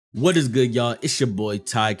What is good, y'all? It's your boy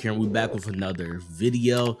Ty here, and we back with another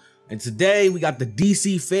video. And today we got the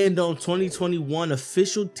DC FanDome 2021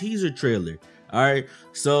 official teaser trailer. All right,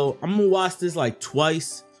 so I'm gonna watch this like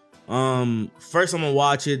twice. First I'm gonna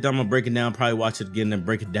watch it, then I'm gonna break it down, probably watch it again, then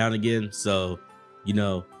break it down again. So, you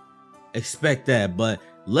know, expect that. But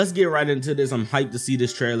let's get right into this. I'm hyped to see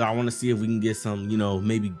this trailer. I want to see if we can get some, you know,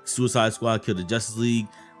 maybe Suicide Squad, Kill the Justice League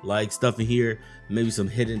like stuff in here, maybe some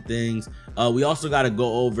hidden things. We also got to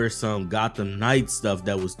go over some Gotham Knights stuff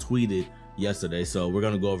that was tweeted yesterday, so we're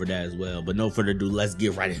gonna go over that as well. But no further ado, let's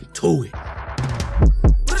get right into it.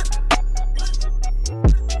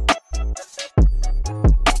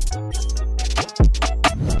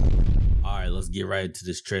 All right, let's get right into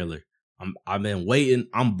this trailer. I've been waiting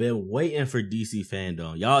for DC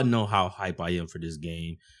FanDome. Y'all know how hype I am for this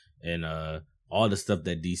game and all the stuff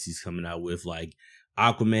that DC's coming out with, like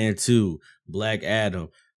Aquaman 2, Black Adam,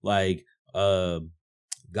 like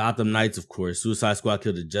Gotham Knights, of course, Suicide Squad,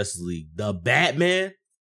 Kill the Justice League, the Batman.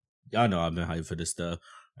 Y'all know I've been hyped for this stuff.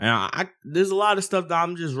 And there's a lot of stuff that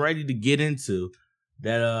I'm just ready to get into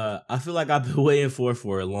that I feel like I've been waiting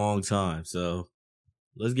for a long time. So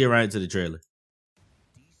let's get right into the trailer.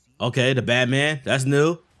 Okay, the Batman, that's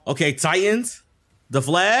new. Okay, Titans, The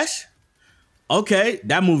Flash. Okay,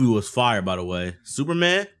 that movie was fire, by the way.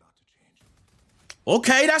 Superman.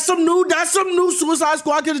 Okay, that's some new Suicide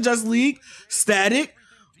Squad, Kill the Justice League. Static.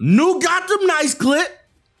 New Gotham Knights clip.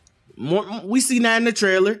 We seen that in the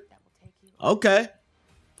trailer. Okay.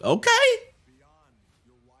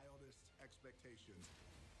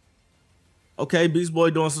 Okay, Beast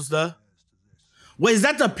Boy doing some stuff. Wait, is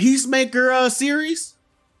that the Peacemaker series?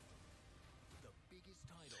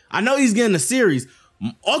 I know he's getting a series.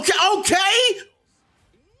 Okay.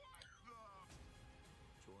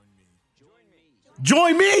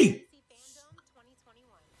 Join me.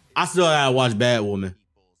 I still gotta watch Batwoman.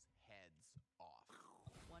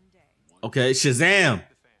 Okay, Shazam.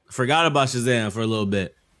 Forgot about Shazam for a little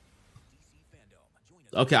bit.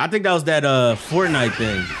 Okay, I think that was that Fortnite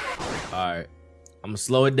thing. All right, I'm gonna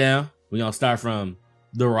slow it down. We gonna start from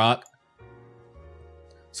The Rock.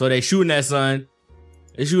 So they shooting at something.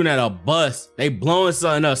 They shooting at a bus. They blowing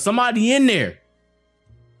something up. Somebody in there.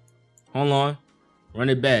 Hold on. Run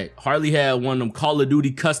it back. Harley had one of them Call of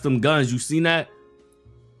Duty custom guns. You seen that?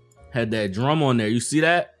 Had that drum on there. You see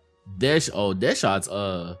that?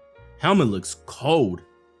 Deadshot's helmet looks cold.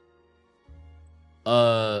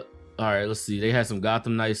 All right, let's see. They had some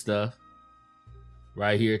Gotham Knight stuff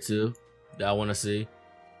right here too that I want to see.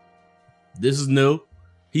 This is new.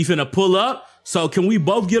 He finna pull up. So can we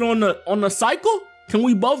both get on the cycle? Can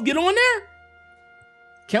we both get on there?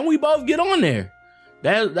 Can we both get on there?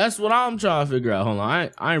 That's what I'm trying to figure out. Hold on,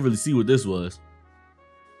 I ain't really see what this was.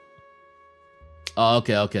 Oh,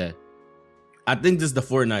 okay. I think this is the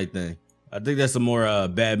Fortnite thing. I think that's some more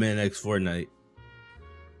Batman X Fortnite.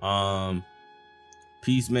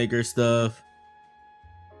 Peacemaker stuff.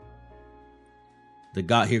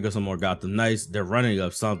 Here goes some more Gotham Knights. They're running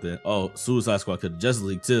up something. Oh, Suicide Squad, Kill the Justice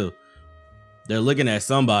League too. They're looking at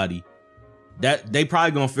somebody. That they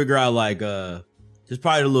probably gonna figure out like there's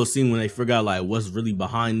probably a little scene when they figure out like what's really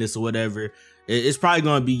behind this or whatever. It's probably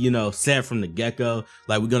gonna be, you know, set from the get-go.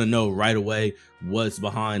 Like we're gonna know right away what's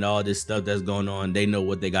behind all this stuff that's going on. They know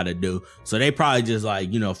what they gotta do. So they probably just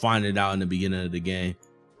like, you know, find it out in the beginning of the game.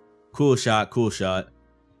 Cool shot.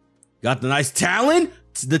 Got the nice Talon.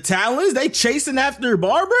 The Talons, they chasing after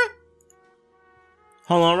Barbara.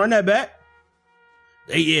 Hold on, run that back.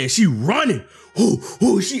 Yeah, she running.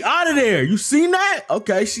 Ooh, she out of there. You seen that?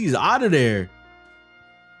 Okay, she's out of there.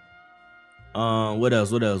 What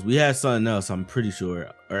else? We had something else, I'm pretty sure.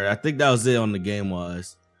 Or I think that was it on the game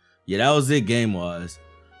wise. Yeah, that was it game wise.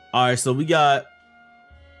 All right, so we got.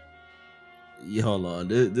 Yeah, hold on.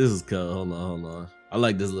 This is cool. Hold on. I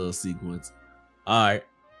like this little sequence. All right,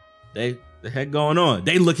 the heck going on?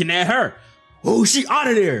 They looking at her. Oh, she out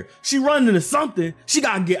of there. She running into something. She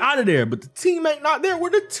gotta get out of there. But the teammate not there.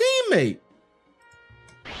 Where the teammate?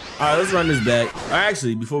 All right, let's run this back. Or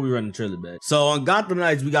actually, before we run the trailer back. So on Gotham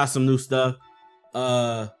Knights, we got some new stuff.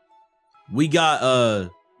 We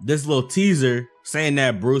got this little teaser saying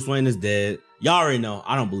that Bruce Wayne is dead. Y'all already know.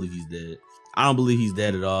 I don't believe he's dead. I don't believe he's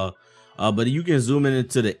dead at all. But you can zoom in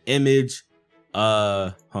into the image.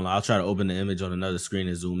 Hold on, I'll try to open the image on another screen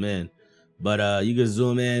and zoom in. But you can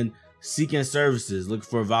zoom in. Seeking services, looking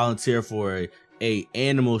for a volunteer for a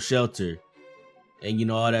animal shelter, and you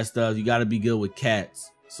know all that stuff. You got to be good with cats.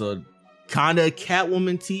 So kind of a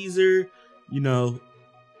Catwoman teaser. You know,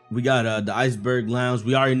 we got the Iceberg Lounge.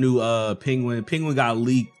 We already knew Penguin got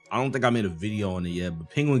leaked. I don't think I made a video on it yet, but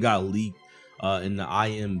Penguin got leaked in the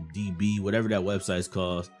IMDb, whatever that website's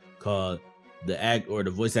called. called.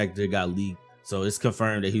 The voice actor got leaked, so it's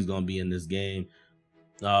confirmed that he's gonna be in this game.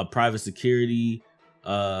 Private security,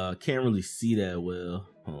 can't really see that well.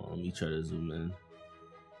 Hold on, let me try to zoom in.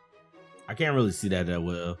 I can't really see that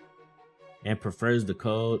well. And prefers the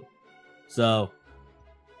code, so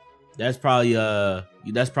that's probably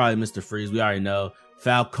Mr. Freeze. We already know.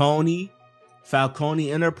 Falcone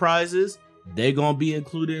Enterprises, they gonna be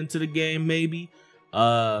included into the game maybe.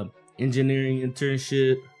 Engineering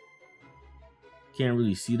internship, can't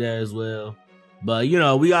really see that as well, but you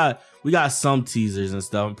know, we got some teasers and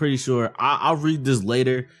stuff. I'm pretty sure I'll read this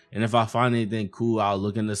later, and if I find anything cool, I'll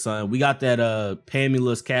look into something. We got that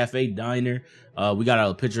Pamela's Cafe Diner. We got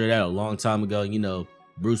a picture of that a long time ago. You know,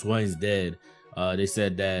 Bruce Wayne's dead. They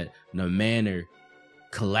said that the manor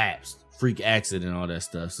collapsed, freak accident, all that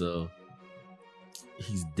stuff, so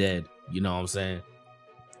he's dead. You know what I'm saying?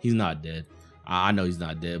 He's not dead. I know he's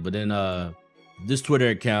not dead. But then this Twitter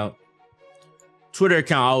account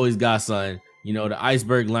always got something. You know, the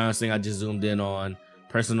Iceberg Lounge thing I just zoomed in on.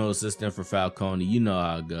 Personal assistant for Falcone. You know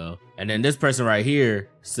how it go. And then this person right here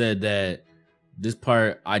said that this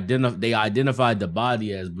part, they identified the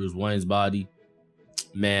body as Bruce Wayne's body.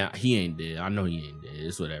 Man, he ain't dead. I know he ain't dead.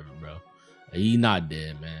 It's whatever, bro. He not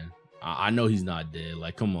dead, man. I know he's not dead.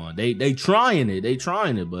 Like, come on. They trying it. They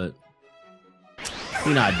trying it, but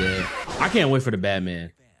he not dead. I can't wait for the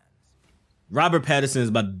Batman. Robert Pattinson is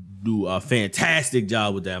about to do a fantastic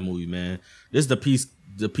job with that movie, man. This is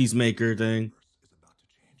the Peacemaker thing.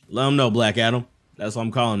 Let him know, Black Adam. That's what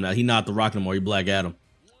I'm calling him now. He not The Rock no more. He Black Adam.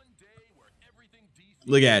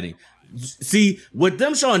 Look at him. See, with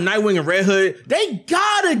them showing Nightwing and Red Hood, they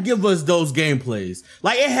gotta give us those gameplays.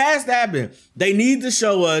 Like, it has to happen. They need to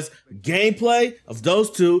show us gameplay of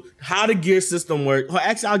those two, how the gear system works. Well,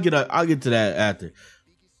 actually, I'll get to that after.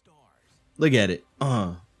 Look at it.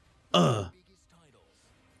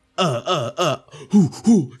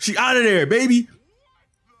 She out of there, baby.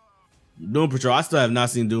 Doom Patrol. I still have not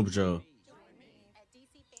seen Doom Patrol.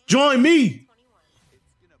 Join me.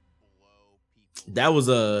 That was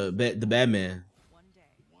the Batman.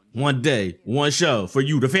 One day, one show for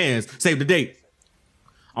you, the fans. Save the date.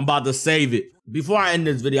 I'm about to save it. Before I end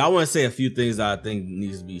this video, I want to say a few things that I think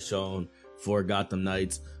needs to be shown for Gotham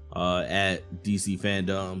Knights at DC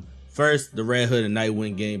FanDome. First, the Red Hood and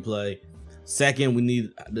Nightwing gameplay. Second, we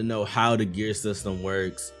need to know how the gear system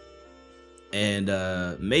works, and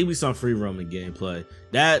maybe some free roaming gameplay.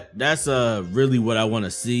 That's really what I want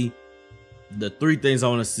to see. The three things I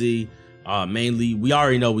want to see, mainly, we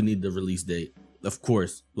already know we need the release date, of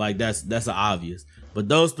course. Like, that's obvious. But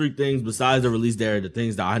those three things, besides the release date, are the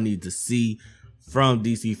things that I need to see from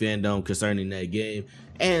DC FanDome concerning that game.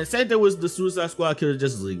 And same thing with the Suicide Squad Killer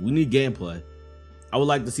Justice League. We need gameplay. I would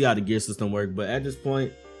like to see how the gear system works, but at this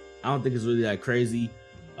point, I don't think it's really that crazy.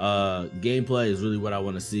 Gameplay is really what I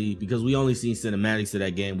want to see, because we only seen cinematics of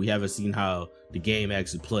that game. We haven't seen how the game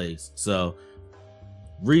actually plays. So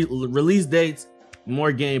release dates,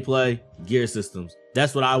 more gameplay, gear systems.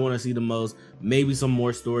 That's what I want to see the most. Maybe some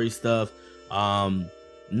more story stuff.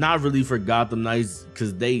 Not really for Gotham Knights,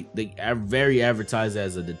 because they are very advertised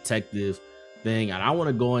as a detective thing, and I want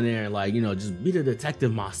to go in there and, like, you know, just be the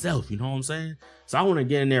detective myself. You know what I'm saying? So I want to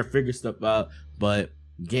get in there, figure stuff out, but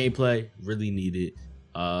gameplay really needed,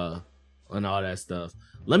 and all that stuff.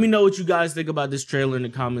 Let me know what you guys think about this trailer in the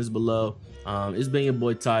comments below. It's been your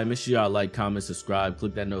boy Ty. Make sure y'all like, comment, subscribe,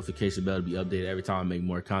 click that notification bell to be updated every time I make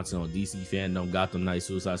more content on DC FanDome, Gotham Knights,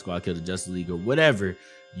 Suicide Squad, Killer Justice League, or whatever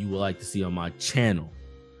you would like to see on my channel.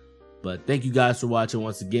 But thank you guys for watching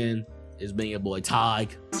once again. It's been your boy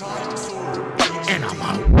Tig, and I'm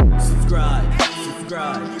out. Subscribe,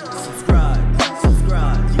 subscribe, subscribe,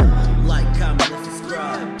 subscribe. Like, comment, and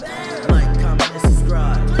subscribe. Like, comment, and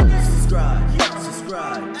subscribe. Subscribe,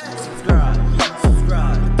 subscribe, subscribe.